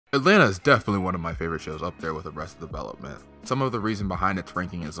Atlanta is definitely one of my favorite shows, up there with Arrested Development. Some of the reason behind its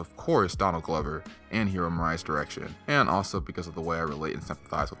ranking is of course Donald Glover and Hiro Murai's direction, and also because of the way I relate and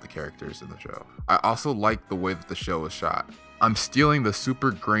sympathize with the characters in the show. I also like the way that the show is shot. I'm stealing the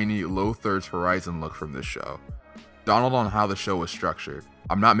super grainy low thirds horizon look from this show. Donald on how the show is structured.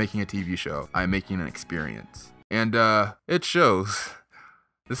 I'm not making a TV show, I'm making an experience. And it shows.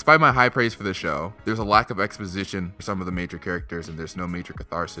 Despite my high praise for the show, there's a lack of exposition for some of the major characters, and there's no major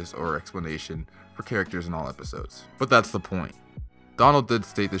catharsis or explanation for characters in all episodes. But that's the point. Donald did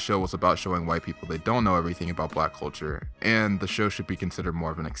state the show was about showing white people they don't know everything about black culture, and the show should be considered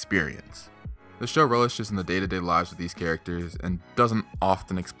more of an experience. The show relishes in the day-to-day lives of these characters and doesn't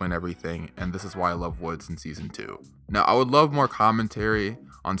often explain everything, and this is why I love Woods in season 2. Now, I would love more commentary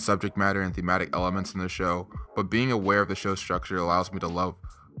on subject matter and thematic elements in the show, but being aware of the show's structure allows me to love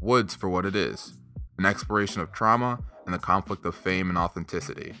Woods for what it is, an exploration of trauma and the conflict of fame and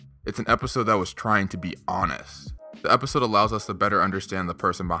authenticity. It's an episode that was trying to be honest. The episode allows us to better understand the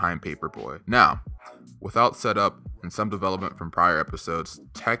person behind Paperboy. Now, without setup and some development from prior episodes,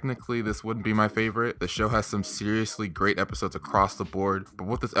 technically this wouldn't be my favorite. The show has some seriously great episodes across the board, but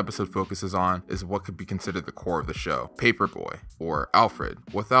what this episode focuses on is what could be considered the core of the show, Paperboy, or Alfred.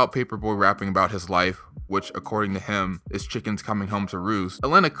 Without Paperboy rapping about his life, which according to him is chickens coming home to roost,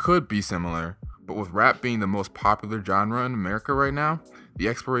 Atlanta could be similar, but with rap being the most popular genre in America right now, the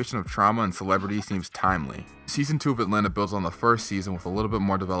exploration of trauma and celebrity seems timely. Season 2 of Atlanta builds on the first season with a little bit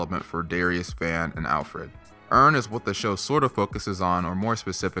more development for Darius, Van, and Alfred. Earn is what the show sort of focuses on, or more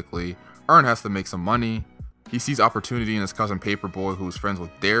specifically, Earn has to make some money. He sees opportunity in his cousin Paperboy, who's friends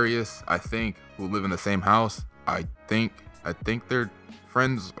with Darius, I think, who live in the same house. I think they're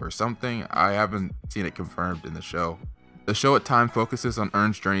friends or something. I haven't seen it confirmed in the show. The show at times focuses on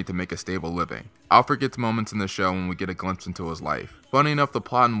Earn's journey to make a stable living. Alfred gets moments in the show when we get a glimpse into his life. Funny enough, the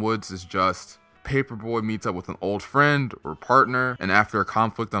plot in Woods is just Paperboy meets up with an old friend or partner, and after a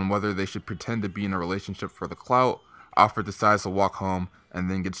conflict on whether they should pretend to be in a relationship for the clout, Alfred decides to walk home and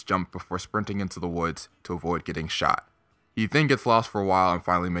then gets jumped before sprinting into the woods to avoid getting shot. He then gets lost for a while and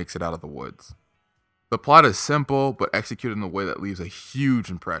finally makes it out of the woods. The plot is simple, but executed in a way that leaves a huge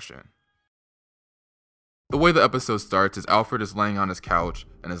impression. The way the episode starts is Alfred is laying on his couch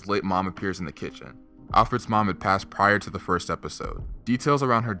and his late mom appears in the kitchen. Alfred's mom had passed prior to the first episode. Details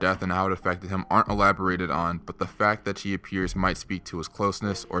around her death and how it affected him aren't elaborated on, but the fact that she appears might speak to his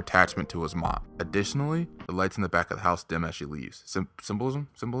closeness or attachment to his mom. Additionally, the lights in the back of the house dim as she leaves. Symbolism?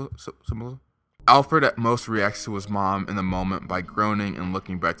 Alfred at most reacts to his mom in the moment by groaning and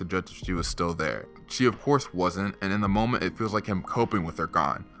looking back to judge if she was still there. She of course wasn't, and in the moment it feels like him coping with her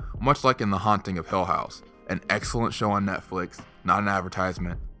gone, much like in The Haunting of Hill House, an excellent show on Netflix, not an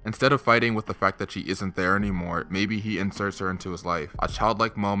advertisement. Instead of fighting with the fact that she isn't there anymore, maybe he inserts her into his life. A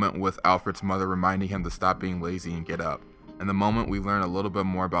childlike moment with Alfred's mother reminding him to stop being lazy and get up. In the moment we learn a little bit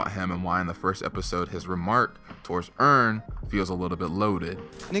more about him and why in the first episode his remark towards Earn feels a little bit loaded.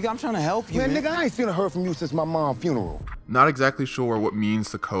 Nigga, I'm trying to help you, man. Nigga, I ain't seen or heard from you since my mom's funeral. Not exactly sure what means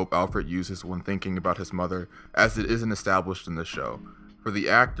to cope Alfred uses when thinking about his mother, as it isn't established in the show. For the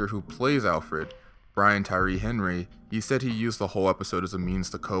actor who plays Alfred, Brian Tyree Henry, he said he used the whole episode as a means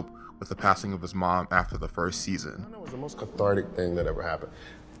to cope with the passing of his mom after the first season. It was the most cathartic thing that ever happened.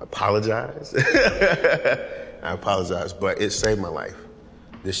 I apologize. I apologize, but it saved my life.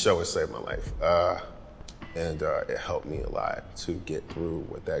 This show has saved my life. And it helped me a lot to get through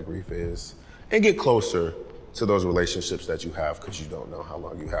what that grief is and get closer to those relationships that you have because you don't know how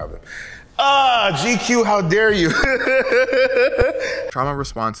long you have them. GQ, how dare you? Trauma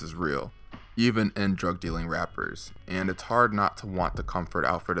response is real, even in drug-dealing rappers, and it's hard not to want to comfort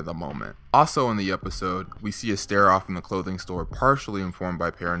Alfred in the moment. Also in the episode, we see a stare-off in the clothing store partially informed by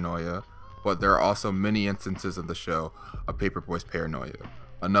paranoia, but there are also many instances of the show of Paperboy's paranoia,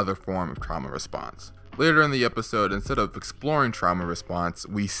 another form of trauma response. Later in the episode, instead of exploring trauma response,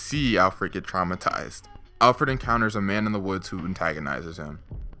 we see Alfred get traumatized. Alfred encounters a man in the woods who antagonizes him.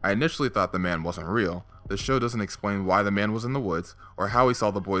 I initially thought the man wasn't real. The show doesn't explain why the man was in the woods or how he saw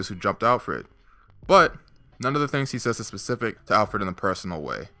the boys who jumped Alfred. But none of the things he says is specific to Alfred in a personal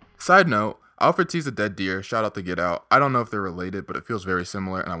way. Side note, Alfred sees a dead deer, shout out to Get Out. I don't know if they're related, but it feels very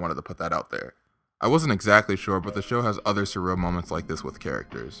similar and I wanted to put that out there. I wasn't exactly sure, but the show has other surreal moments like this with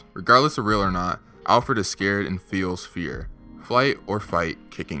characters. Regardless of real or not, Alfred is scared and feels fear. Flight or fight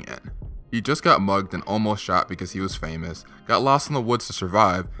kicking in. He just got mugged and almost shot because he was famous, got lost in the woods to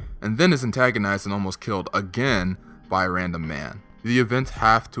survive, and then is antagonized and almost killed again by a random man. The events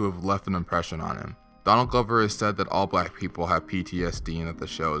have to have left an impression on him. Donald Glover has said that all black people have PTSD and that the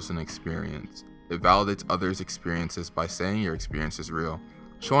show is an experience. It validates others' experiences by saying your experience is real,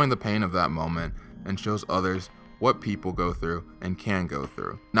 showing the pain of that moment and shows others what people go through and can go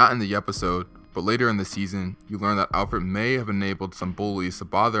through. Not in the episode, but later in the season, you learn that Alfred may have enabled some bullies to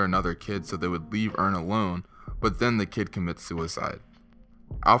bother another kid so they would leave Ern alone, but then the kid commits suicide.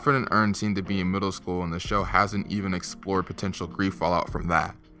 Alfred and Ern seem to be in middle school and the show hasn't even explored potential grief fallout from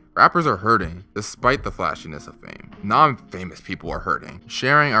that. Rappers are hurting, despite the flashiness of fame. Non-famous people are hurting.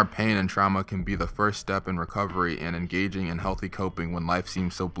 Sharing our pain and trauma can be the first step in recovery and engaging in healthy coping when life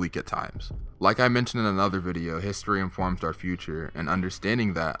seems so bleak at times. Like I mentioned in another video, history informs our future, and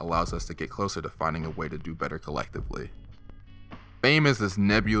understanding that allows us to get closer to finding a way to do better collectively. Fame is this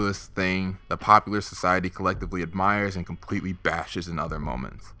nebulous thing that popular society collectively admires and completely bashes in other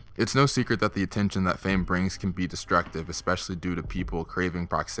moments. It's no secret that the attention that fame brings can be destructive, especially due to people craving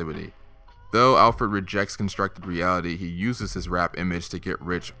proximity. Though Alfred rejects constructed reality, he uses his rap image to get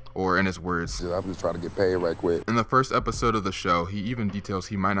rich, or in his words, I'm just trying to get paid right quick. In the first episode of the show, he even details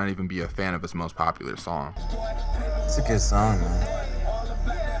he might not even be a fan of his most popular song. It's a good song, man.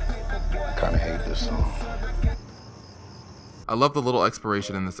 I kinda hate this song. I love the little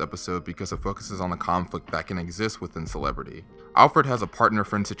exploration in this episode because it focuses on the conflict that can exist within celebrity. Alfred has a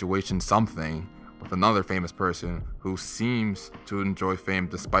partner-friend situation something with another famous person who seems to enjoy fame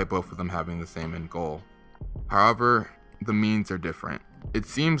despite both of them having the same end goal. However, the means are different. It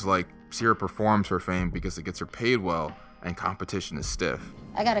seems like Sierra performs for fame because it gets her paid well and competition is stiff.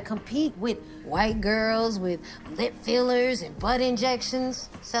 I gotta compete with white girls with lip fillers and butt injections,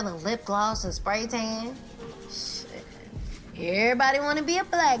 selling lip gloss and spray tan. Everybody want to be a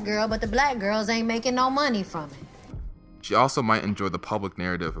black girl, but the black girls ain't making no money from it. She also might enjoy the public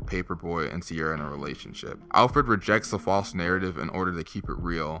narrative of Paperboy and Sierra in a relationship. Alfred rejects the false narrative in order to keep it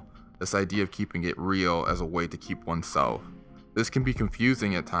real, this idea of keeping it real as a way to keep oneself. This can be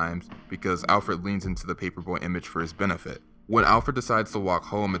confusing at times because Alfred leans into the Paperboy image for his benefit. When Alfred decides to walk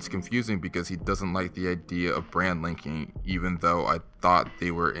home, it's confusing because he doesn't like the idea of brand linking, even though I thought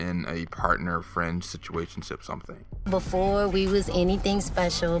they were in a partner-friend situationship something. Before we was anything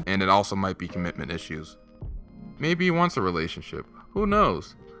special. And it also might be commitment issues. Maybe he wants a relationship, who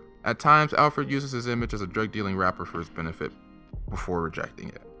knows? At times, Alfred uses his image as a drug-dealing rapper for his benefit before rejecting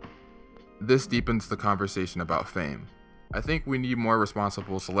it. This deepens the conversation about fame. I think we need more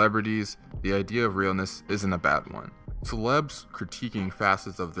responsible celebrities. The idea of realness isn't a bad one. Celebs critiquing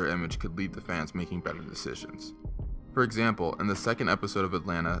facets of their image could lead to fans making better decisions. For example, in the second episode of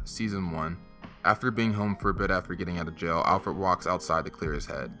Atlanta, season 1, after being home for a bit after getting out of jail, Alfred walks outside to clear his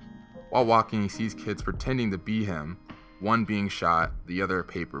head. While walking, he sees kids pretending to be him, one being shot, the other a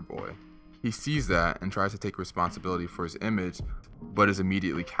Paperboy. He sees that and tries to take responsibility for his image, but is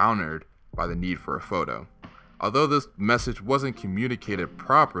immediately countered by the need for a photo. Although this message wasn't communicated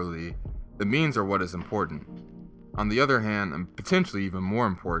properly, the means are what is important. On the other hand, and potentially even more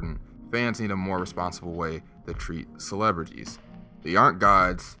important, fans need a more responsible way to treat celebrities. They aren't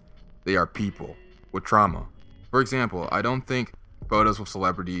gods, they are people with trauma. For example, I don't think photos with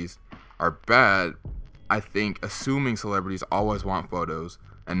celebrities are bad. I think assuming celebrities always want photos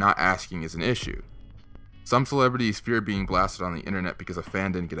and not asking is an issue. Some celebrities fear being blasted on the internet because a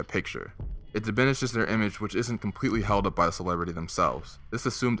fan didn't get a picture. It diminishes their image, which isn't completely held up by the celebrity themselves. This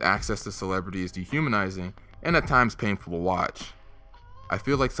assumed access to celebrity is dehumanizing and at times painful to watch. I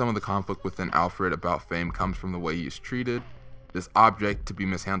feel like some of the conflict within Alfred about fame comes from the way he is treated, this object to be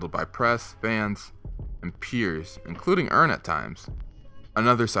mishandled by press, fans, and peers, including Ern at times.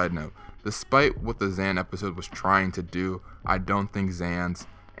 Another side note, despite what the Zan episode was trying to do, I don't think Zan's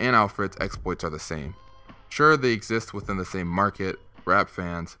and Alfred's exploits are the same. Sure, they exist within the same market, rap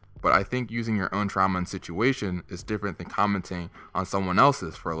fans, but I think using your own trauma and situation is different than commenting on someone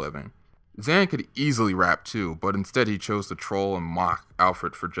else's for a living. Zan could easily rap too, but instead he chose to troll and mock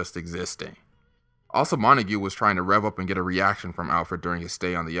Alfred for just existing. Also, Montague was trying to rev up and get a reaction from Alfred during his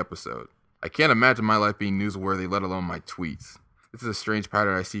stay on the episode. I can't imagine my life being newsworthy, let alone my tweets. This is a strange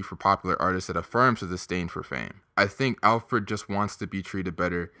pattern I see for popular artists that affirms a disdain for fame. I think Alfred just wants to be treated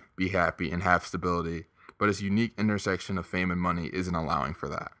better, be happy, and have stability, but his unique intersection of fame and money isn't allowing for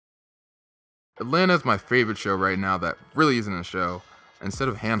that. Atlanta is my favorite show right now that really isn't a show. Instead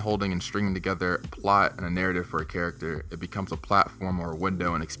of hand-holding and stringing together a plot and a narrative for a character, it becomes a platform or a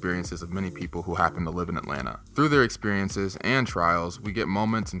window and experiences of many people who happen to live in Atlanta. Through their experiences and trials, we get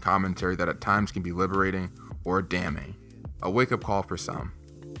moments and commentary that at times can be liberating or damning. A wake-up call for some.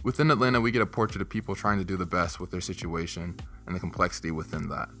 Within Atlanta, we get a portrait of people trying to do the best with their situation and the complexity within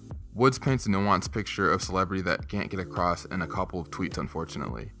that. Woods paints a nuanced picture of celebrity that can't get across in a couple of tweets,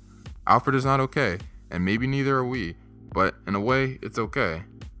 unfortunately. Alfred is not okay, and maybe neither are we. But in a way, it's okay.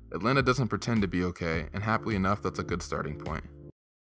 Atlanta doesn't pretend to be okay, and happily enough, that's a good starting point.